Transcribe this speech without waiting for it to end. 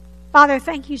Father,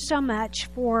 thank you so much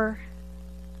for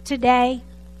today.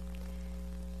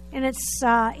 And it's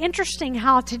interesting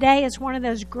how today is one of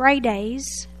those gray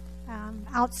days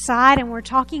outside, and we're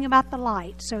talking about the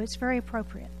light, so it's very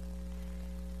appropriate.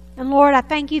 And Lord, I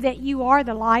thank you that you are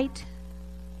the light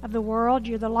of the world.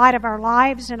 You're the light of our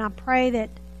lives, and I pray that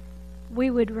we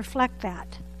would reflect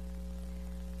that.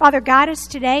 Father, guide us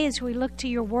today as we look to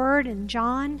your word in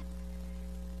John,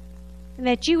 and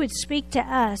that you would speak to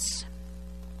us.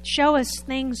 Show us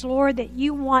things, Lord, that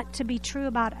you want to be true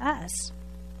about us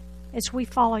as we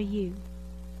follow you.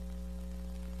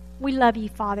 We love you,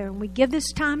 Father, and we give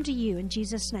this time to you in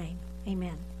Jesus' name.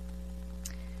 Amen.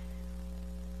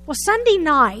 Well, Sunday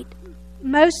night,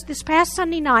 this past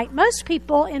Sunday night, most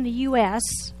people in the U.S.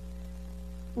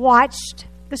 watched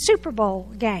the Super Bowl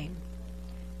game.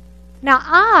 Now,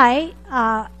 I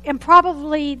am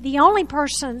probably the only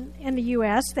person in the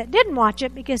U.S. that didn't watch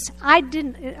it because I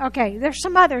didn't. Okay, there's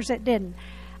some others that didn't.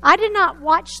 I did not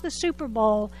watch the Super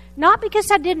Bowl, not because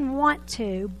I didn't want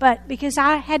to, but because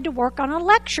I had to work on a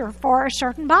lecture for a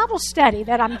certain Bible study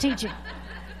that I'm teaching.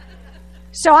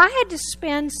 So I had to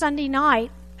spend Sunday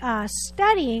night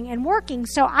studying and working,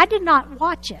 so I did not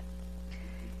watch it.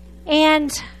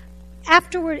 And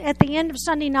afterward, at the end of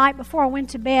Sunday night, before I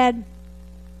went to bed,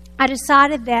 I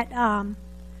decided that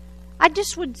I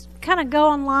just would kind of go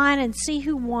online and see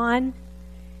who won.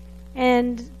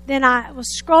 And then I was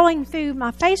scrolling through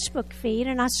my Facebook feed,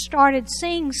 and I started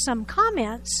seeing some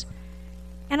comments.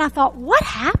 And I thought, what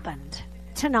happened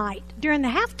tonight during the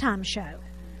halftime show?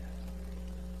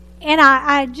 And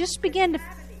I just began to,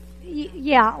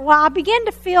 I began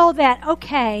to feel that,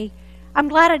 okay, I'm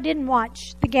glad I didn't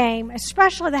watch the game,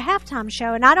 especially the halftime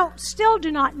show. And I still do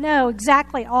not know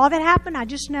exactly all that happened. I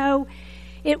just know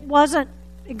it wasn't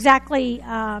exactly,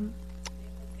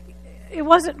 it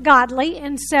wasn't godly.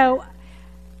 And so,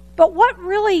 but what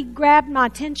really grabbed my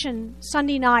attention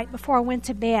Sunday night before I went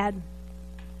to bed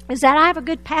is that I have a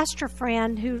good pastor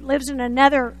friend who lives in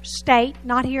another state,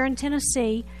 not here in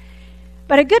Tennessee,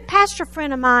 but a good pastor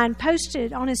friend of mine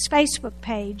posted on his Facebook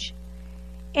page.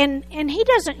 And he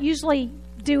doesn't usually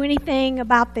do anything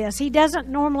about this. He doesn't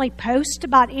normally post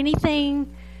about anything.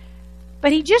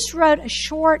 But he just wrote a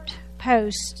short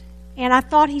post, and I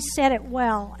thought he said it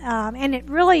well. And it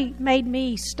really made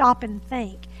me stop and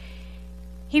think.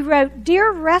 He wrote,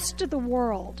 "Dear rest of the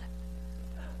world,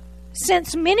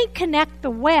 since many connect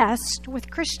the West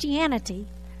with Christianity,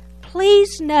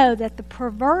 please know that the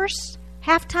perverse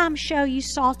halftime show you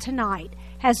saw tonight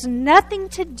has nothing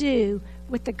to do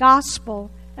with the gospel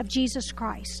of Jesus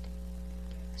Christ.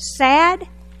 Sad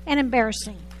and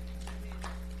embarrassing."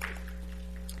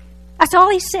 That's all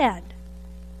he said.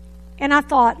 And I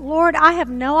thought, Lord, I have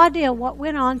no idea what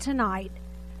went on tonight,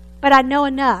 but I know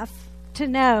enough to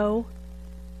know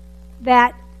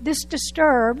that this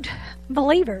disturbed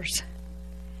believers.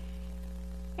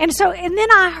 And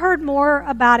then I heard more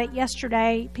about it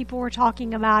yesterday. People were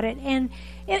talking about it, and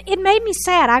it made me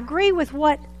sad. I agree with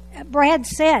what Brad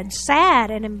said,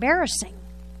 sad and embarrassing.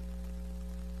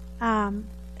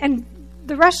 And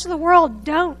the rest of the world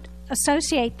don't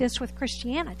associate this with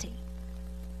Christianity.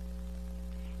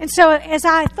 And so as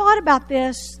I thought about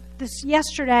this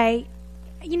yesterday,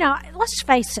 let's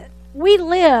face it, we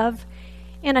live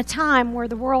in a time where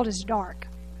the world is dark.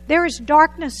 There is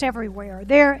darkness everywhere.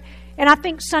 And I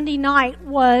think Sunday night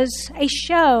was a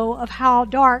show of how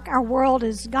dark our world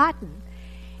has gotten.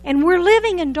 And we're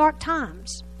living in dark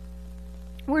times.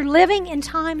 We're living in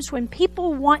times when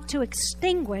people want to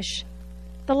extinguish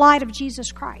the light of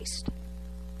Jesus Christ.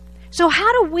 So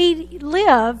how do we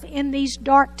live in these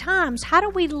dark times? How do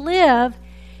we live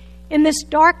in this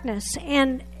darkness?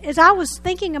 And as I was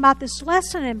thinking about this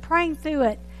lesson and praying through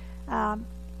it,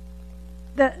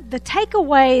 the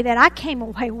takeaway that I came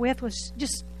away with was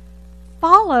just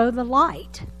follow the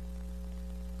light.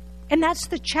 And that's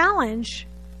the challenge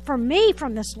for me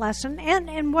from this lesson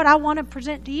and what I want to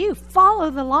present to you. Follow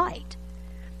the light.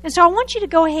 And so I want you to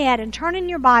go ahead and turn in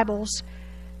your Bibles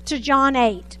to John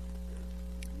 8.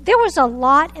 There was a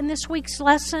lot in this week's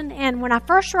lesson, and when I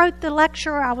first wrote the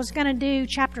lecture, I was going to do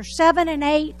chapter 7 and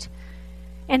 8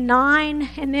 and 9,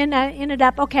 and then I ended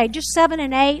up, just 7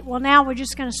 and 8. Well, now we're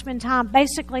just going to spend time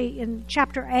basically in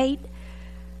chapter 8.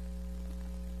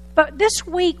 But this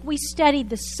week we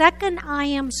studied the second I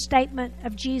am statement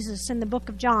of Jesus in the book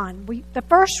of John. The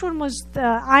first one was the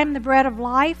I am the bread of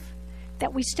life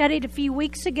that we studied a few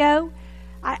weeks ago.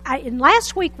 And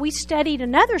last week we studied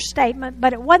another statement,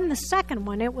 but it wasn't the second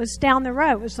one. It was down the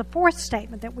road. It was the fourth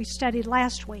statement that we studied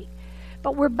last week.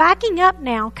 But we're backing up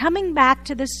now, coming back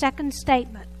to the second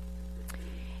statement.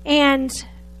 And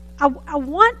I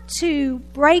want to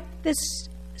break this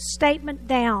statement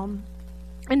down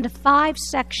into 5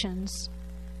 sections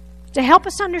to help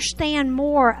us understand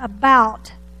more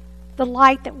about the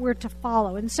light that we're to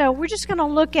follow. And so we're just going to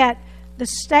look at the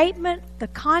statement, the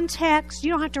context.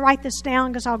 You don't have to write this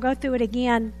down because I'll go through it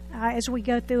again as we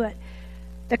go through it.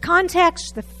 The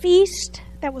context, the feast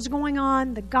that was going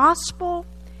on, the gospel,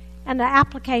 and the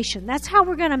application. That's how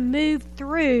we're going to move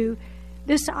through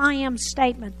this I am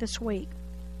statement this week.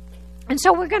 And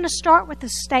so we're going to start with the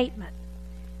statement.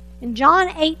 In John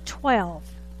 8:12,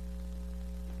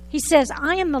 he says,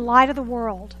 I am the light of the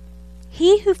world.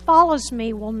 He who follows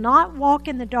me will not walk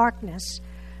in the darkness,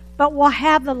 but will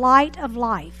have the light of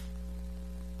life.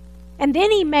 And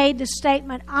then he made the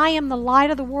statement, I am the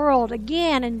light of the world,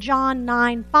 again in John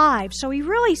 9:5. So he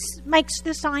really makes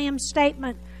this I am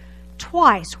statement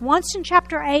twice. Once in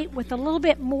chapter 8 with a little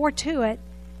bit more to it,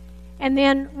 and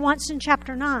then once in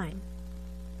chapter 9.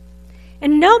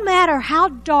 And no matter how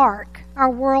dark our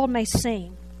world may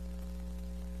seem,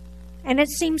 and it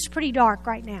seems pretty dark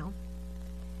right now,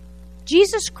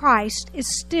 Jesus Christ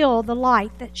is still the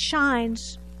light that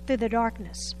shines through the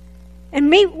darkness.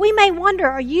 And we may wonder,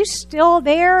 are you still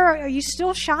there? Are you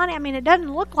still shining? I mean, it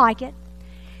doesn't look like it.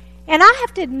 And I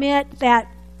have to admit that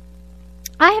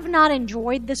I have not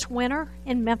enjoyed this winter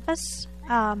in Memphis.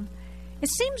 It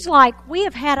seems like we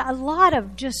have had a lot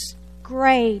of just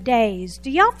gray days. Do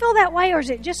y'all feel that way, or is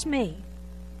it just me?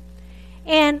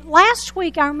 And last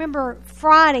week, I remember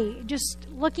Friday just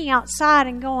looking outside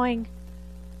and going,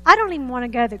 I don't even want to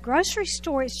go to the grocery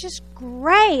store. It's just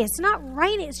gray. It's not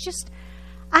raining. It's just,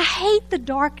 I hate the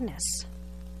darkness.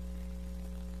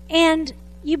 And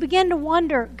you begin to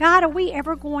wonder, God, are we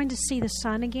ever going to see the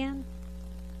sun again?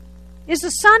 Is the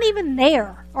sun even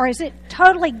there, or is it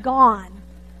totally gone?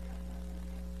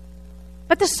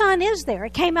 But the sun is there.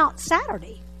 It came out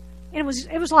Saturday. And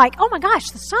it was like, oh my gosh,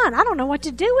 the sun. I don't know what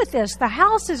to do with this. The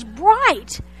house is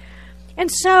bright.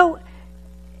 And so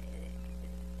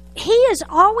He is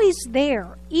always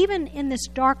there, even in this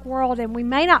dark world. And we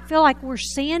may not feel like we're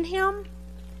seeing Him,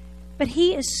 but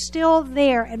He is still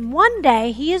there. And one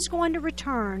day He is going to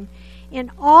return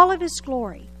in all of His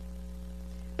glory.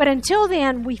 But until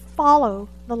then, we follow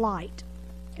the light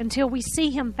until we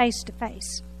see Him face to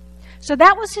face. So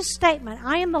that was His statement,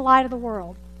 I am the light of the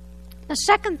world. The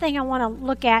second thing I want to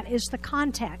look at is the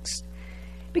context,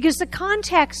 because the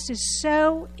context is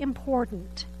so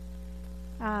important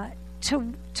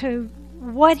to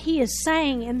what He is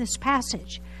saying in this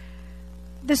passage.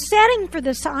 The setting for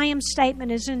this I am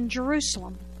statement is in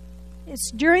Jerusalem. It's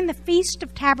during the Feast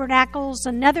of Tabernacles.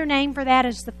 Another name for that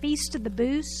is the Feast of the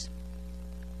Booths.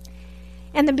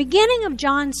 And the beginning of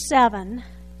John 7,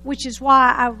 which is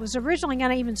why I was originally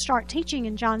going to even start teaching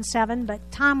in John 7,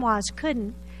 but time-wise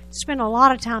couldn't spend a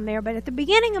lot of time there. But at the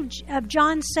beginning of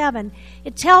John 7,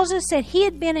 it tells us that He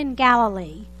had been in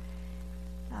Galilee.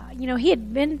 He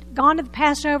had gone to the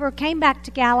Passover, came back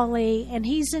to Galilee, and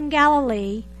He's in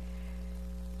Galilee.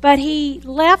 But He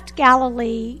left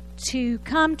Galilee to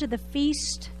come to the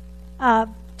Feast of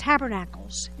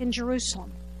Tabernacles in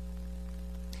Jerusalem.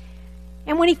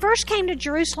 And when He first came to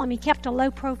Jerusalem, He kept a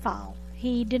low profile.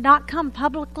 He did not come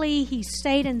publicly. He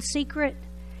stayed in secret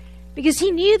because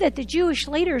He knew that the Jewish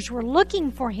leaders were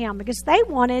looking for Him because they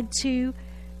wanted to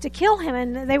kill Him.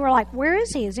 And they were like, where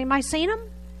is He? Has anybody seen Him?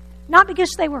 Not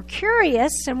because they were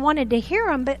curious and wanted to hear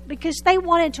Him, but because they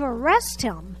wanted to arrest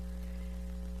Him.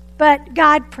 But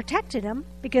God protected Him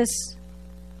because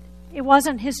it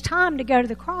wasn't His time to go to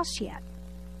the cross yet.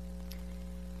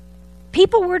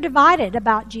 People were divided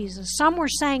about Jesus. Some were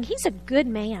saying, He's a good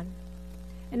man.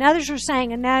 And others were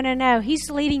saying, no, He's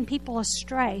leading people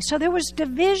astray. So there was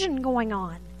division going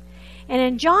on. And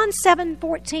in John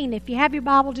 7:14, if you have your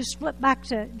Bible, just flip back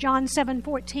to John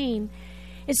 7:14.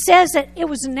 It says that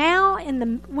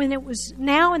when it was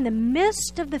now in the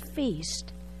midst of the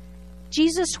feast,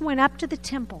 Jesus went up to the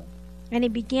temple and He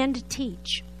began to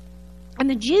teach. And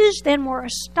the Jews then were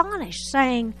astonished,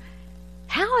 saying,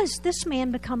 how has this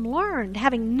man become learned,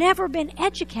 having never been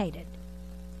educated?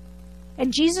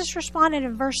 And Jesus responded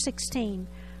in verse 16,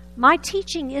 my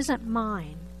teaching isn't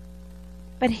mine,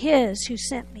 but His who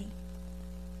sent me.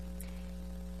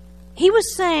 He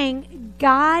was saying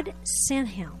God sent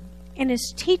Him, and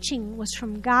His teaching was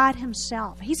from God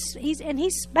Himself.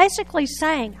 He's basically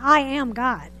saying, I am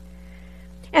God.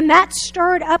 And that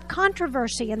stirred up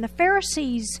controversy, and the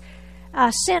Pharisees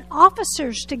sent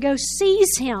officers to go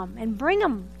seize Him and bring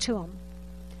Him to Him.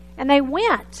 And they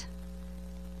went.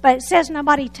 But it says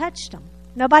nobody touched Him.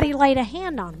 Nobody laid a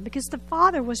hand on Him because the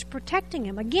Father was protecting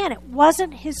Him. Again, it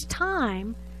wasn't His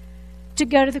time to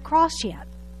go to the cross yet.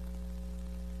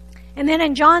 And then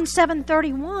in John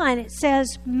 7:31, it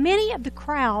says, many of the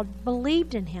crowd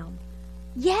believed in him.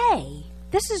 Yay!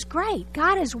 This is great.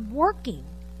 God is working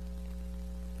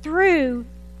through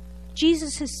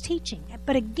Jesus' teaching.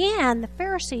 But again, the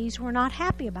Pharisees were not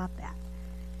happy about that.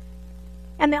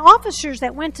 And the officers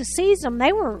that went to seize him,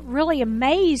 they were really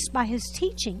amazed by his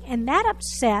teaching. And that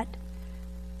upset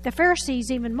the Pharisees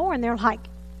even more. And they're like,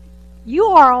 you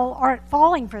all aren't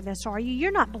falling for this, are you?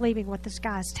 You're not believing what this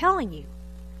guy is telling you.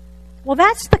 Well,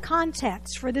 that's the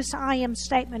context for this I am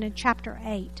statement in chapter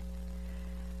 8,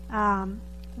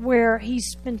 where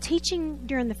he's been teaching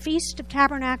during the Feast of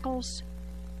Tabernacles.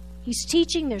 He's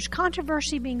teaching, there's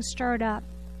controversy being stirred up,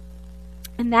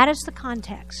 and that is the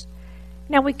context.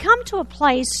 Now, we come to a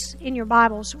place in your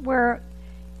Bibles where,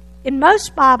 in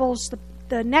most Bibles,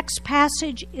 the next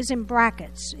passage is in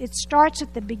brackets. It starts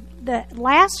at the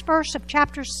last verse of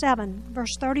chapter 7,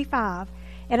 verse 35.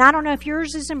 And I don't know if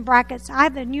yours is in brackets. I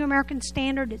have the New American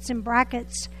Standard. It's in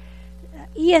brackets.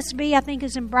 ESV, I think,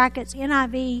 is in brackets.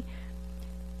 NIV.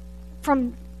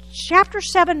 From chapter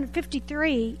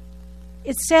 7:53,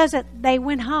 it says that they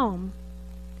went home.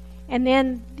 And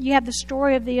then you have the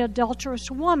story of the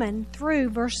adulterous woman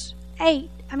through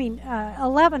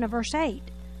 11 of verse 8.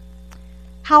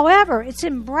 However, it's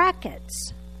in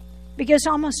brackets because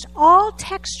almost all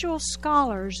textual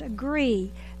scholars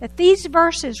agree that these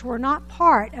verses were not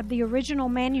part of the original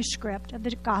manuscript of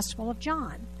the Gospel of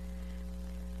John.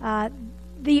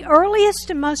 The earliest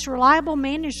and most reliable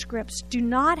manuscripts do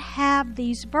not have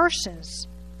these verses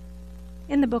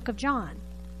in the book of John.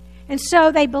 And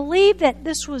so they believe that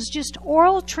this was just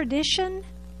oral tradition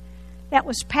that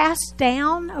was passed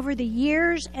down over the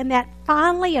years, and that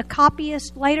finally a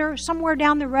copyist later, somewhere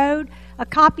down the road, a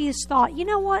copyist thought, you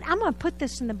know what, I'm going to put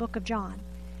this in the book of John.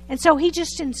 And so he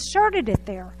just inserted it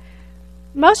there.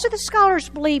 Most of the scholars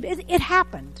believe it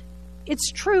happened.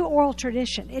 It's true oral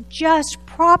tradition. It just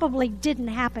probably didn't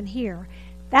happen here.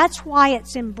 That's why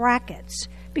it's in brackets,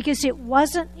 because it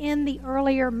wasn't in the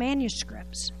earlier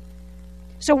manuscripts.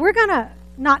 So we're going to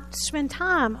not spend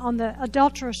time on the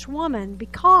adulterous woman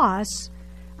because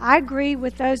I agree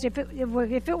with those. If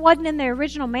it wasn't in the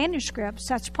original manuscripts,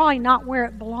 that's probably not where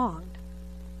it belonged.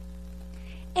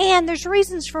 And there's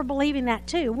reasons for believing that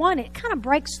too. One, it kind of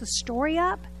breaks the story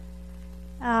up.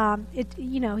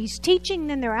 He's teaching,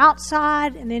 then they're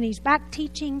outside, and then he's back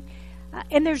teaching.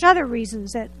 And there's other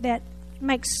reasons that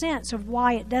make sense of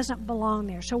why it doesn't belong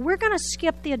there. So we're going to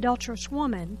skip the adulterous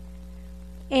woman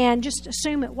and just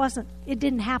assume it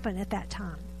didn't happen at that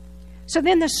time. So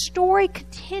then the story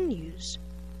continues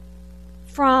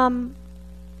from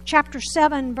chapter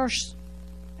 7, verse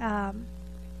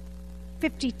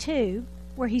 52,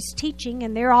 where he's teaching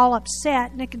and they're all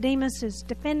upset. Nicodemus is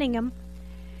defending him.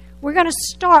 We're going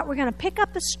to pick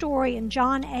up the story in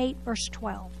John 8, verse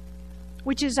 12,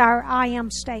 which is our I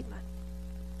am statement.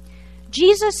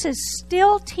 Jesus is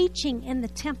still teaching in the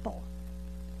temple,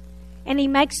 and he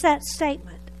makes that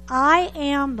statement, I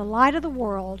am the light of the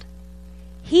world.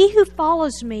 He who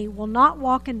follows me will not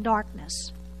walk in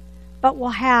darkness, but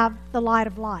will have the light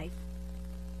of life.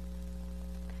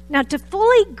 Now, to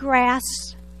fully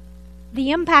grasp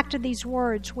the impact of these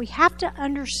words, we have to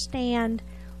understand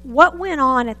what went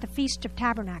on at the Feast of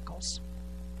Tabernacles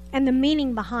and the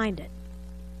meaning behind it.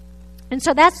 And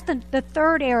so that's the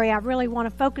third area I really want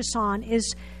to focus on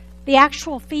is the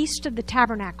actual Feast of the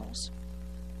Tabernacles.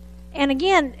 And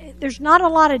again, there's not a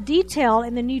lot of detail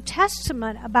in the New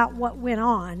Testament about what went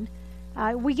on.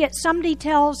 We get some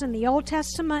details in the Old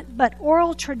Testament, but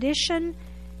oral tradition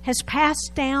has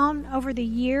passed down over the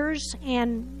years,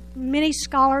 and many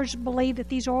scholars believe that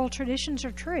these oral traditions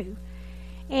are true.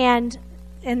 And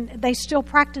they still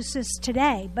practice this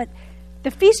today. But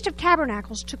the Feast of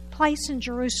Tabernacles took place in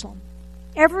Jerusalem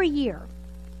every year,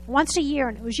 once a year,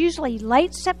 and it was usually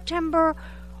late September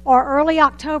or early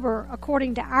October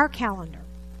according to our calendar.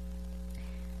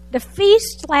 The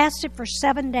feast lasted for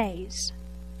 7 days.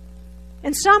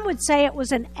 And some would say it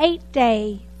was an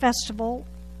 8-day festival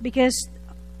because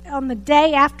on the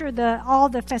day after all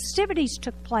the festivities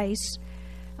took place,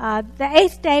 the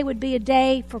 8th day would be a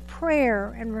day for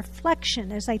prayer and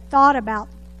reflection as they thought about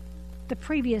the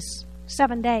previous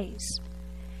 7 days.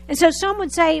 And so some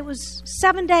would say it was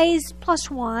 7 days plus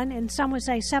 1, and some would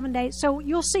say 7 days. So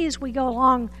you'll see as we go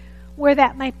along where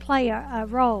that may play a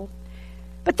role.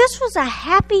 But this was a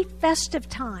happy, festive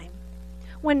time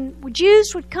when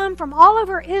Jews would come from all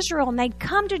over Israel and they'd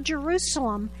come to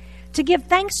Jerusalem to give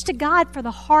thanks to God for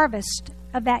the harvest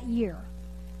of that year.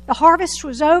 The harvest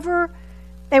was over.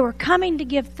 They were coming to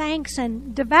give thanks,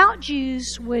 and devout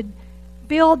Jews would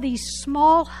build these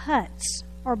small huts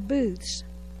or booths.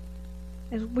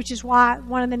 which is why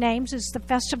one of the names is the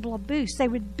Festival of Booths. They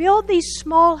would build these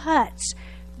small huts,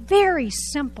 very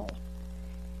simple.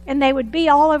 And they would be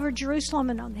all over Jerusalem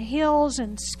and on the hills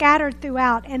and scattered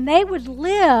throughout. And they would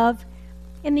live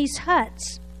in these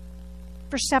huts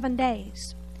for 7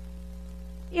 days.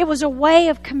 It was a way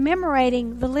of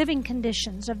commemorating the living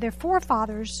conditions of their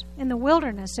forefathers in the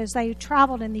wilderness as they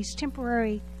traveled in these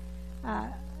temporary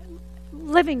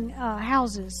living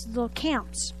houses, little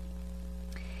camps.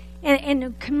 And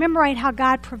to commemorate how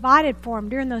God provided for them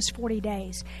during those 40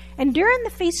 days. And during the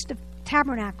Feast of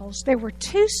Tabernacles, there were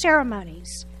 2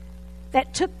 ceremonies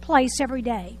that took place every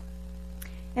day.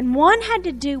 And one had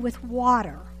to do with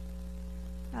water.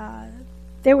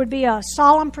 There would be a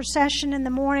solemn procession in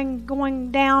the morning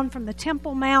going down from the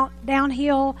Temple Mount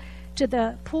downhill to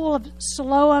the pool of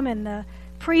Siloam, and the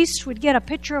priest would get a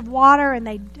pitcher of water, and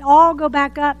they'd all go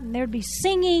back up, and there'd be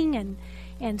singing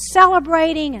and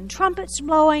celebrating and trumpets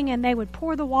blowing, and they would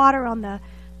pour the water on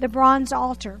the bronze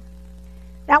altar.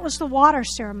 That was the water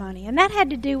ceremony, and that had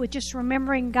to do with just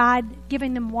remembering God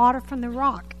giving them water from the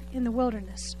rock in the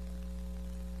wilderness.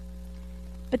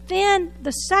 But then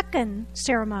the second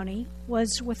ceremony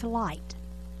was with light.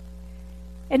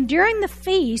 And during the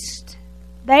feast,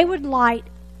 they would light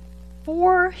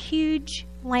 4 huge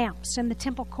lamps in the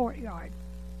temple courtyard.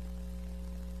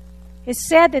 It's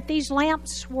said that these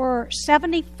lamps were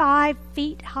 75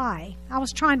 feet high. I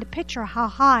was trying to picture how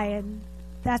high, and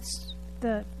that's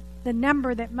the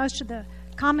number that most of the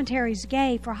commentaries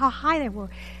gave for how high they were.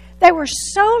 They were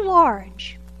so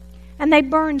large, and they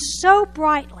burned so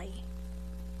brightly,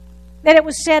 that it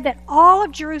was said that all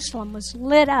of Jerusalem was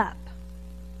lit up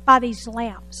by these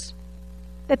lamps,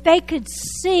 that they could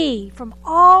see from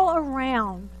all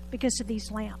around because of these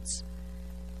lamps.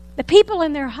 The people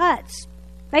in their huts,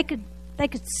 they could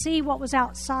see what was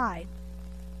outside.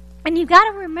 And you've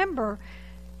got to remember,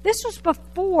 this was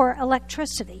before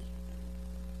electricity.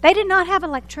 They did not have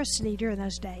electricity during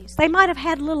those days. They might have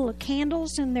had little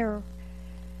candles in their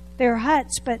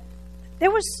huts, but there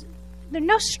were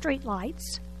no street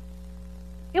lights.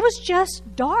 It was just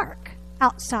dark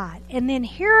outside. And then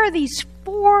here are these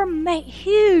 4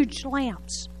 huge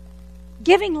lamps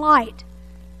giving light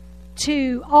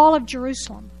to all of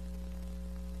Jerusalem.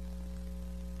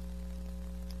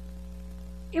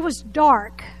 It was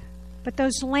dark, but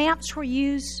those lamps were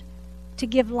used to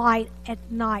give light at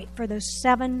night for those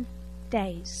 7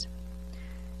 days.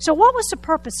 So what was the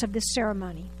purpose of this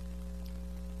ceremony?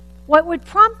 What would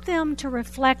prompt them to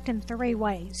reflect in 3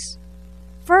 ways.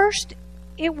 First,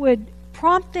 it would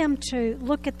prompt them to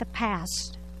look at the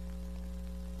past.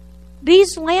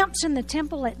 These lamps in the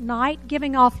temple at night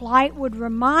giving off light would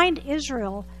remind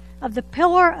Israel of the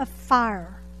pillar of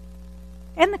fire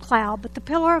and the cloud, but the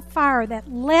pillar of fire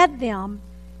that led them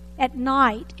at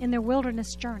night in their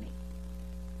wilderness journey.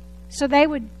 So they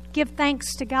would give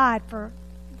thanks to God for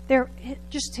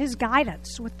just His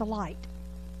guidance with the light.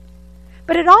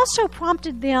 But it also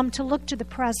prompted them to look to the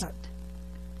present.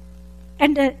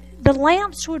 And the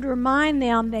lamps would remind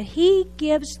them that He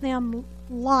gives them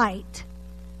light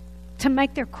to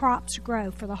make their crops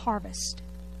grow for the harvest,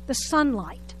 the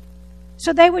sunlight.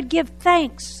 So they would give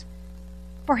thanks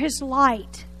for His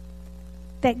light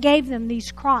that gave them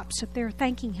these crops that they're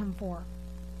thanking Him for.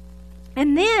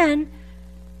 And then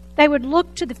they would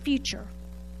look to the future.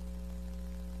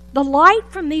 The light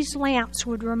from these lamps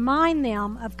would remind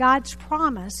them of God's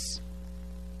promise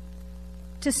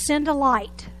to send a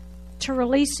light to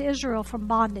release Israel from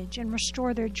bondage and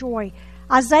restore their joy.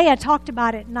 Isaiah talked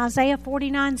about it in Isaiah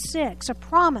 49:6, a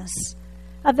promise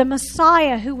of the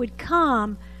Messiah who would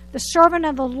come, the servant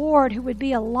of the Lord who would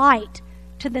be a light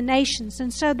to the nations.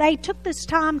 And so they took this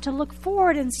time to look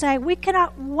forward and say, we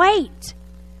cannot wait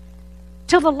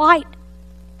till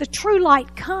the true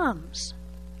light comes.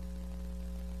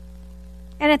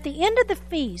 And at the end of the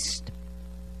feast,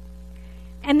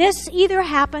 and this either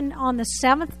happened on the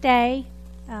 7th day,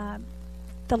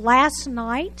 the last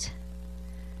night,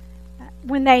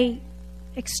 when they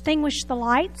extinguished the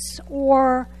lights,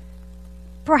 or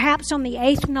perhaps on the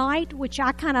 8th night, which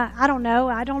I don't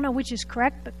know which is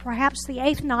correct, but perhaps the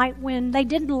 8th night when they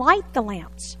didn't light the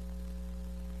lamps.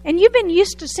 And you've been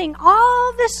used to seeing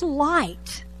all this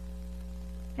light,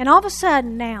 and all of a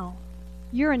sudden now,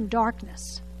 you're in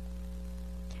darkness.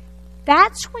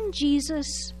 That's when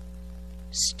Jesus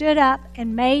stood up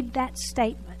and made that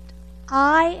statement,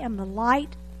 I am the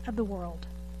light of the world.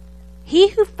 He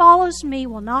who follows me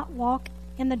will not walk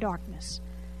in the darkness,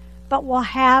 but will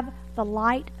have the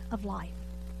light of life.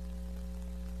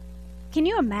 Can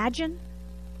you imagine?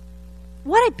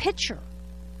 What a picture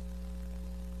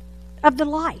of the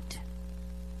light.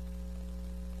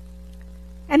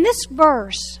 And this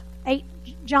verse,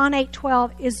 John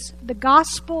 8:12, is the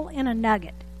gospel in a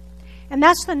nugget. And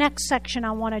that's the next section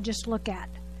I want to just look at.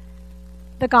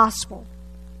 The gospel.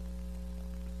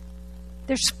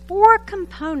 There's 4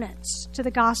 components to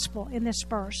the gospel in this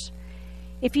verse.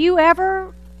 If you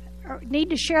ever need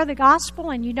to share the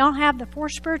gospel and you don't have the 4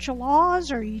 spiritual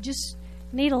laws, or you just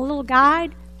need a little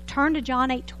guide, turn to John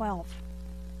 8:12.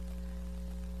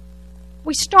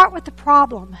 We start with the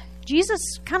problem.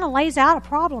 Jesus kind of lays out a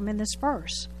problem in this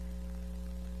verse.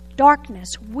 Darkness.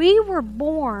 We were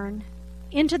born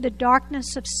into the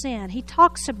darkness of sin. He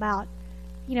talks about,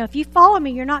 if you follow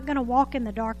me, you're not going to walk in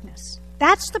the darkness.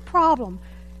 That's the problem.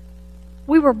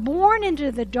 We were born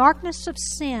into the darkness of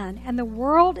sin, and the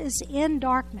world is in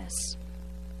darkness,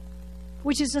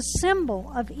 which is a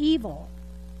symbol of evil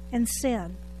and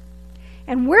sin.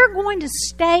 And we're going to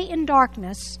stay in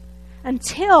darkness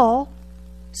until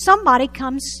somebody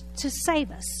comes to save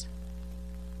us,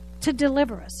 to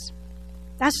deliver us.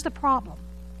 That's the problem.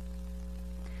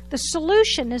 The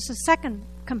solution is the second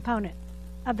component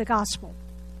of the gospel.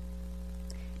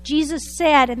 Jesus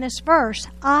said in this verse,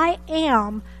 I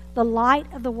am the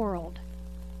light of the world.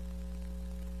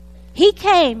 He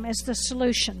came as the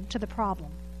solution to the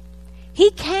problem. He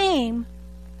came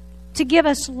to give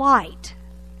us light.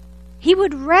 He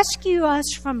would rescue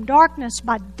us from darkness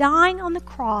by dying on the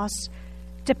cross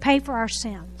to pay for our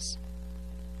sins.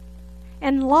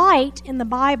 And light in the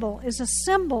Bible is a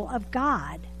symbol of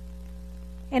God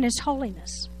and His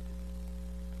holiness.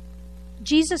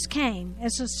 Jesus came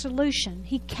as a solution.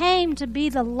 He came to be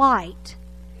the light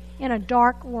in a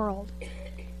dark world.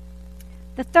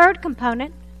 The third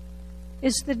component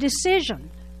is the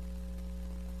decision.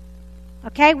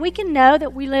 Okay, we can know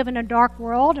that we live in a dark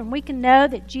world, and we can know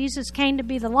that Jesus came to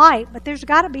be the light, but there's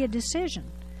got to be a decision.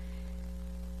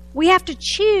 We have to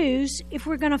choose if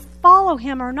we're going to follow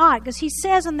Him or not, because He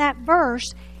says in that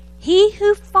verse, he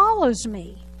who follows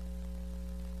me.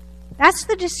 That's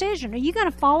the decision. Are you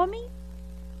going to follow me?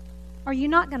 Or are you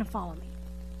not going to follow me?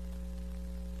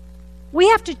 We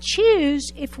have to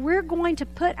choose if we're going to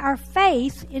put our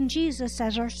faith in Jesus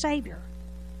as our Savior.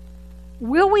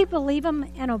 Will we believe Him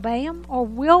and obey Him, or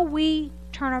will we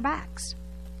turn our backs?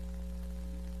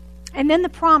 And then the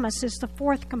promise is the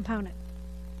fourth component.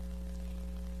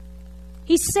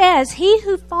 He says, he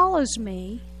who follows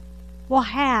me will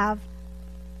have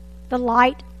the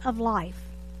light of life.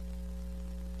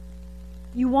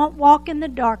 You won't walk in the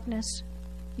darkness.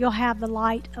 You'll have the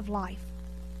light of life.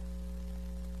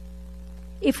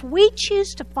 If we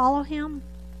choose to follow Him,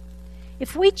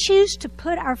 if we choose to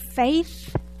put our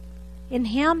faith in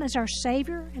Him as our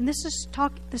Savior, and this is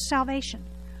the salvation,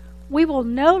 we will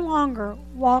no longer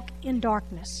walk in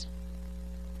darkness,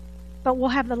 but we'll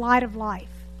have the light of life,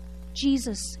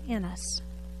 Jesus in us,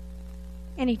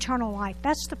 and eternal life.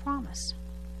 That's the promise.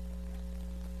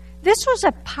 This was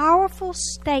a powerful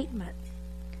statement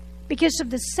because of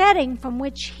the setting from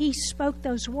which He spoke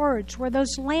those words, where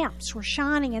those lamps were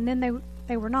shining and then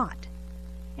they were not.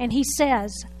 And He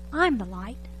says, I'm the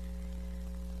light.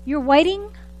 You're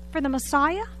waiting for the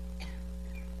Messiah?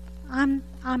 I'm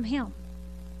Him.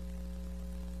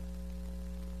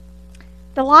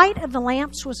 The light of the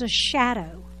lamps was a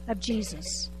shadow of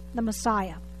Jesus, the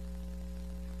Messiah,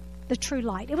 the true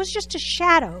light. It was just a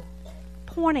shadow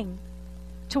pointing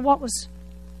to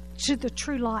to the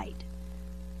true light.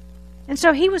 And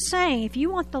so He was saying, if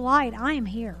you want the light, I am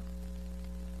here.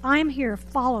 I am here.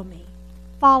 Follow me.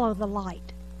 Follow the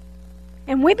light.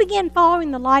 And we begin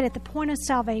following the light at the point of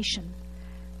salvation.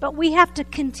 But we have to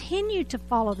continue to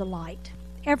follow the light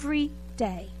every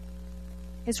day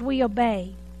as we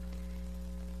obey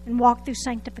and walk through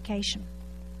sanctification.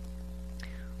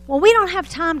 Well, we don't have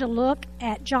time to look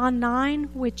at John 9,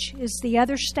 which is the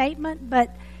other statement,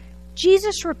 but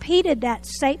Jesus repeated that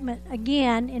statement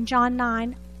again in John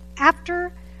 9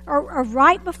 after or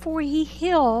right before He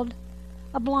healed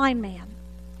a blind man.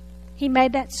 He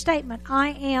made that statement, I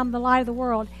am the light of the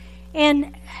world.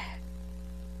 And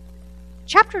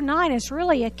chapter 9 is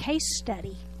really a case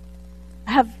study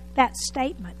of that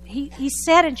statement. He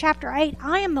said in chapter 8,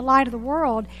 I am the light of the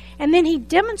world. And then He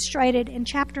demonstrated in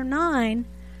chapter 9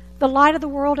 the light of the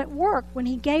world at work when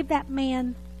He gave that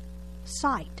man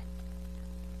sight.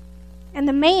 And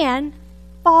the man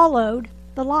followed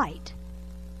the light.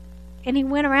 And he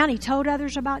went around, he told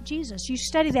others about Jesus. You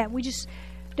study that. We just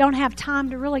don't have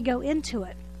time to really go into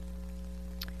it.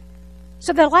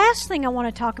 So the last thing I want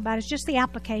to talk about is just the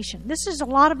application. This is a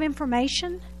lot of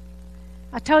information.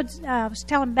 I was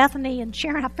telling Bethany and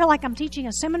Sharon, I feel like I'm teaching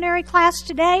a seminary class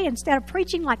today instead of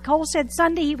preaching. Like Cole said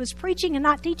Sunday, he was preaching and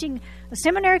not teaching a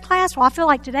seminary class. Well, I feel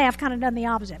like today I've kind of done the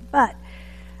opposite. But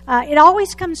It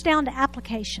always comes down to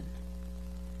application.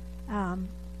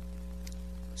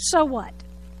 So what?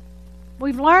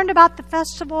 We've learned about the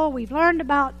festival. We've learned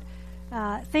about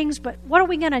things, but what are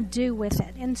we going to do with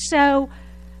it? And so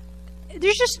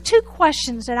there's just two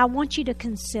questions that I want you to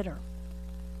consider.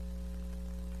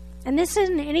 And this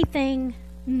isn't anything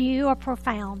new or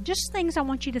profound, just things I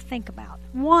want you to think about.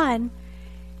 One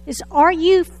is, are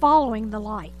you following the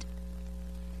light?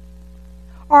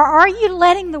 Or are you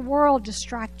letting the world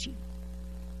distract you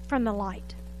from the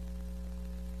light?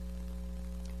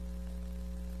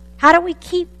 How do we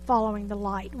keep following the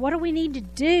light? What do we need to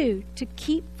do to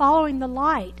keep following the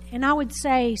light? And I would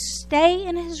say, stay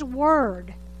in His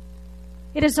Word.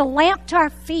 It is a lamp to our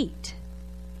feet.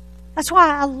 That's why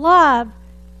I love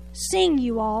seeing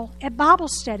you all at Bible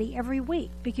study every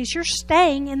week, because you're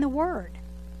staying in the Word.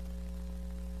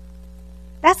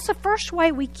 That's the first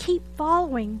way we keep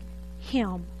following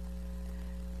Him.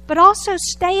 But also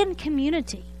stay in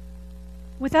community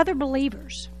with other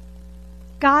believers,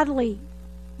 godly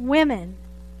women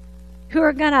who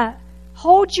are going to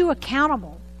hold you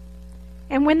accountable.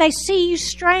 And when they see you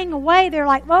straying away, they're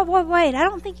like, wait, I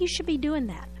don't think you should be doing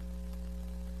that.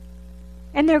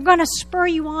 And they're going to spur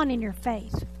you on in your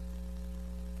faith.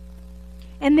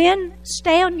 And then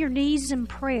stay on your knees in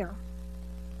prayer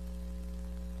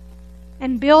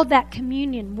and build that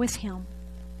communion with Him.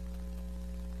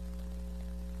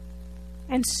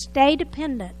 And stay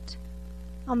dependent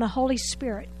on the Holy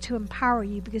Spirit to empower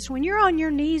you. Because when you're on your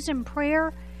knees in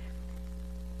prayer,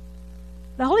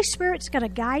 the Holy Spirit's going to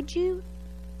guide you.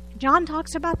 John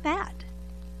talks about that.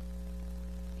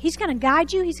 He's going to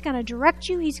guide you. He's going to direct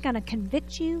you. He's going to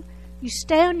convict you. You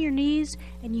stay on your knees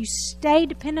and you stay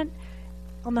dependent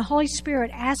on the Holy Spirit,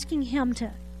 asking Him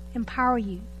to empower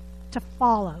you to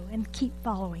follow and keep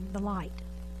following the light.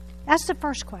 That's the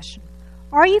first question.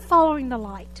 Are you following the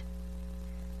light?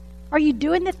 Are you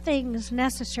doing the things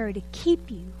necessary to keep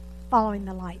you following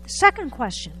the light? The second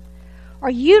question,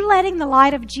 are you letting the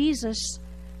light of Jesus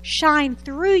shine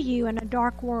through you in a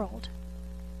dark world?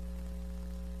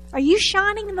 Are you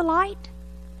shining the light?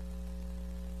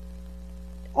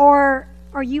 Or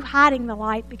are you hiding the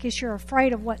light because you're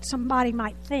afraid of what somebody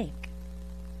might think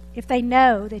if they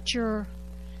know that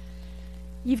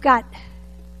you've got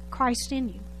Christ in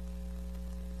you?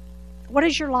 What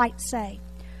does your light say?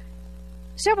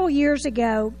 Several years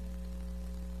ago,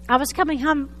 I was coming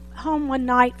home one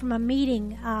night from a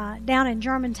meeting down in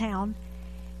Germantown,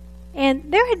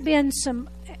 and there had been some,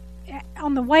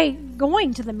 on the way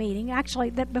going to the meeting,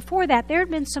 actually, that before that, there had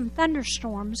been some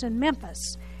thunderstorms in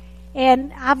Memphis.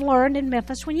 And I've learned in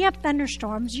Memphis, when you have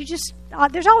thunderstorms,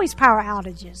 there's always power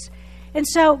outages. And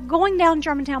so going down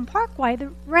Germantown Parkway,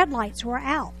 the red lights were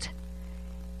out.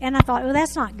 And I thought,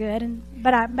 that's not good.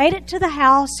 But I made it to the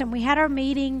house, and we had our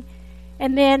meeting.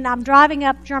 And then I'm driving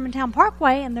up Germantown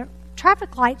Parkway, and the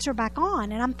traffic lights are back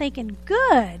on. And I'm thinking,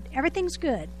 good, everything's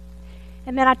good.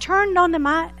 And then I turned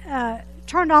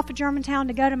off of Germantown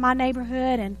to go to my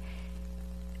neighborhood, and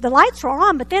the lights were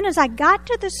on. But then as I got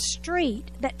to the street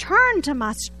that turned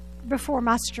to before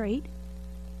my street,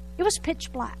 it was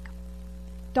pitch black,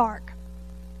 dark.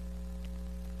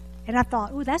 And I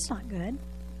thought, that's not good.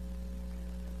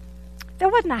 There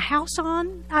wasn't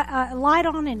a light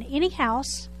on in any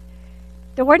house.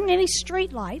 There weren't any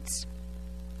street lights.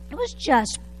 It was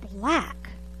just black.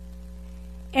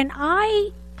 And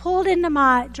I pulled into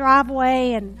my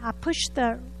driveway, and I pushed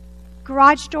the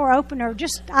garage door opener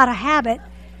just out of habit.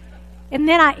 And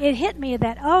then it hit me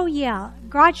that,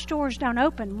 garage doors don't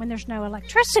open when there's no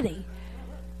electricity.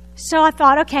 So I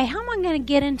thought, okay, how am I going to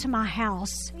get into my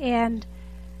house? And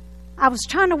I was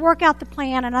trying to work out the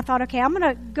plan, and I thought, okay, I'm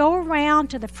going to go around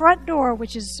to the front door,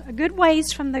 which is a good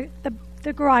ways from the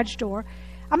garage door.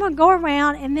 I'm going to go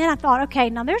around, and then I thought, okay,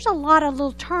 now there's a lot of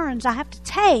little turns I have to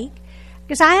take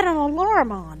because I had an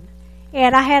alarm on.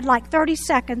 And I had like 30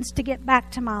 seconds to get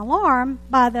back to my alarm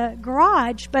by the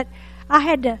garage, but I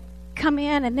had to come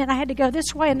in, and then I had to go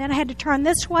this way, and then I had to turn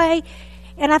this way.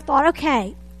 And I thought,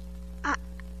 okay,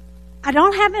 I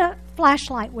don't have a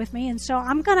flashlight with me, and so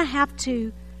I'm going to have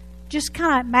to just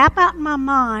kind of map out in my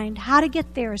mind how to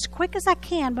get there as quick as I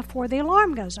can before the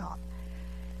alarm goes off.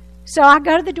 So I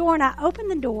go to the door, and I open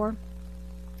the door,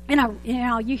 and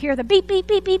you hear the beep, beep,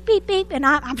 beep, beep, beep, beep, and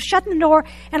I'm shutting the door,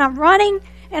 and I'm running,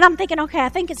 and I'm thinking, okay, I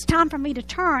think it's time for me to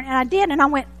turn. And I did, and I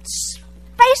went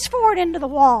face forward into the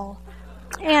wall.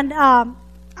 And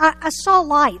I saw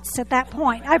lights at that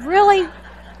point. I really,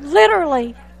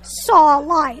 literally saw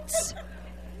lights.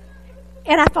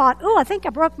 And I thought, I think I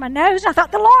broke my nose. I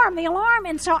thought, the alarm.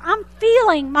 And so I'm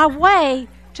feeling my way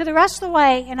to the rest of the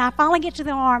way, and I finally get to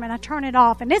the alarm, and I turn it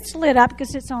off, and it's lit up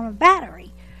because it's on a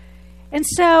battery. And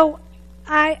so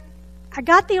I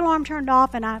got the alarm turned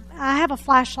off, and I have a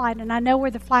flashlight, and I know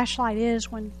where the flashlight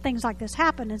is when things like this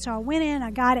happen. And so I went in,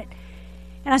 I got it,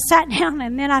 and I sat down,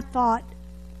 and then I thought,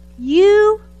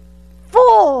 you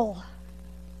fool!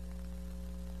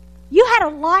 You had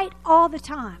a light all the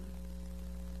time.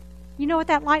 You know what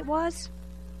that light was?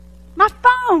 My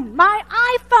phone, my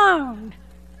iPhone.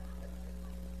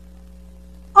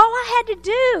 All I had to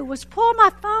do was pull my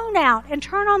phone out and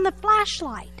turn on the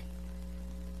flashlight.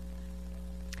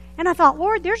 And I thought,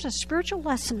 Lord, there's a spiritual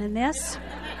lesson in this.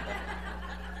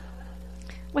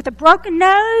 With a broken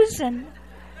nose, and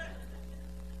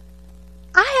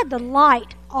I had the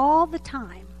light all the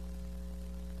time,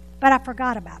 but I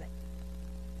forgot about it.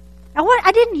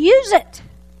 I didn't use it.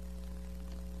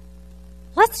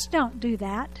 Let's don't do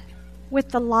that with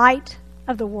the light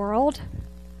of the world.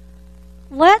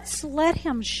 Let's let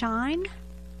Him shine.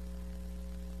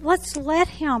 Let's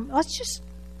just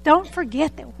don't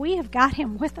forget that we have got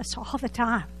Him with us all the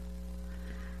time.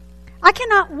 I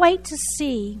cannot wait to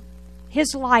see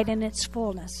His light in its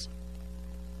fullness.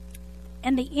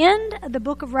 And the end of the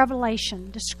book of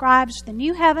Revelation describes the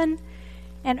new heaven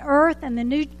and earth and the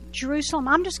new Jerusalem.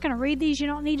 I'm just going to read these. You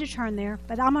don't need to turn there.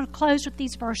 But I'm going to close with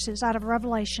these verses out of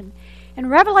Revelation. In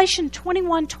Revelation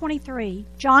 21:23,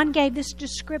 John gave this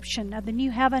description of the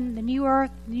new heaven, the new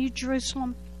earth, the new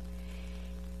Jerusalem.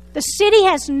 The city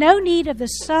has no need of the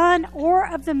sun or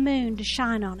of the moon to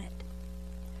shine on it,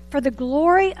 for the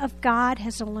glory of God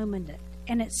has illumined it,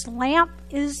 and its lamp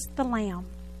is the Lamb.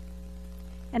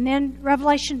 And then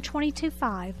Revelation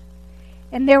 22:5,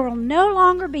 and there will no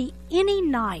longer be any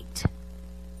night,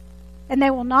 and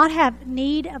they will not have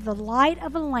need of the light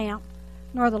of a lamp,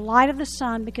 nor the light of the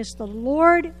sun, because the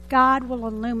Lord God will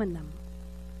illumine them,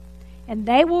 and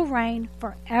they will reign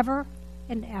forever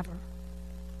and ever.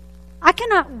 I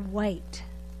cannot wait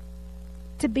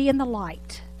to be in the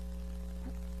light,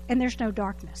 and there's no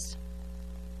darkness.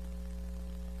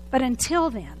 But until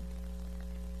then,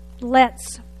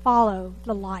 let's follow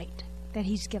the light that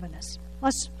He's given us.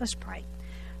 Let's pray.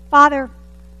 Father,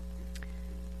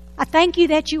 I thank You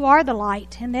that You are the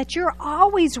light and that You're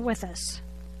always with us.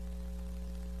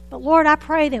 But Lord, I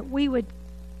pray that we would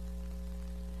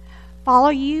follow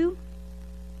You,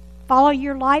 follow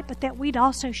Your light, but that we'd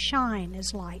also shine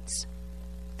as lights.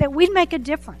 That we'd make a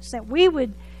difference. That we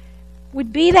would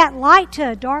be that light to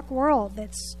a dark world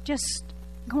that's just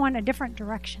going a different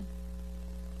direction.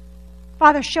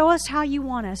 Father, show us how You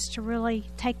want us to really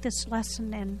take this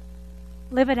lesson and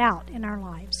live it out in our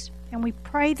lives. And we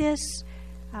pray this.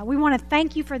 We want to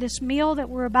thank You for this meal that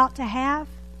we're about to have.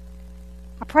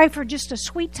 I pray for just a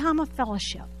sweet time of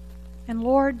fellowship. And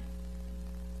Lord,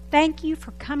 thank You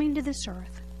for coming to this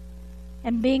earth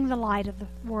and being the light of the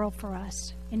world for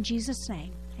us. In Jesus'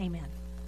 name, amen.